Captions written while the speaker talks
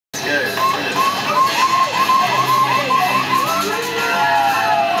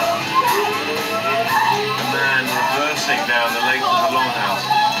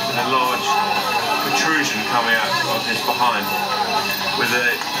behind, with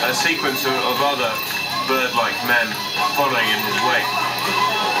a sequence of other bird-like men following in his wake.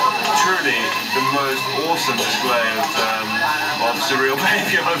 Truly the most awesome display of surreal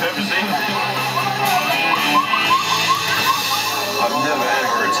behaviour I've ever seen. I've never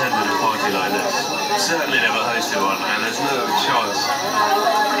ever attended a party like this. Certainly never hosted one, and there's no chance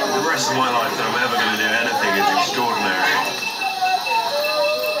the rest of my life that I'm ever going to do anything as extraordinary.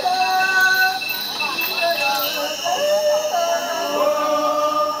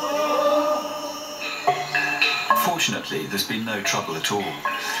 Fortunately, there's been no trouble at all.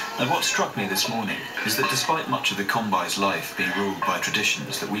 And what struck me this morning is that despite much of the Kombai's life being ruled by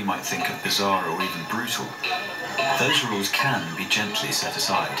traditions that we might think of bizarre or even brutal, those rules can be gently set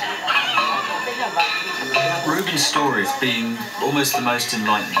aside. Ruben's story has been almost the most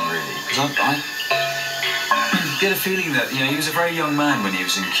enlightening, really, because I get a feeling that, he was a very young man when he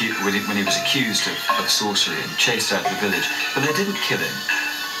was accused of sorcery and chased out of the village, but they didn't kill him.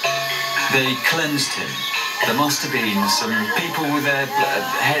 They cleansed him. There must have been some people with their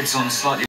heads on slightly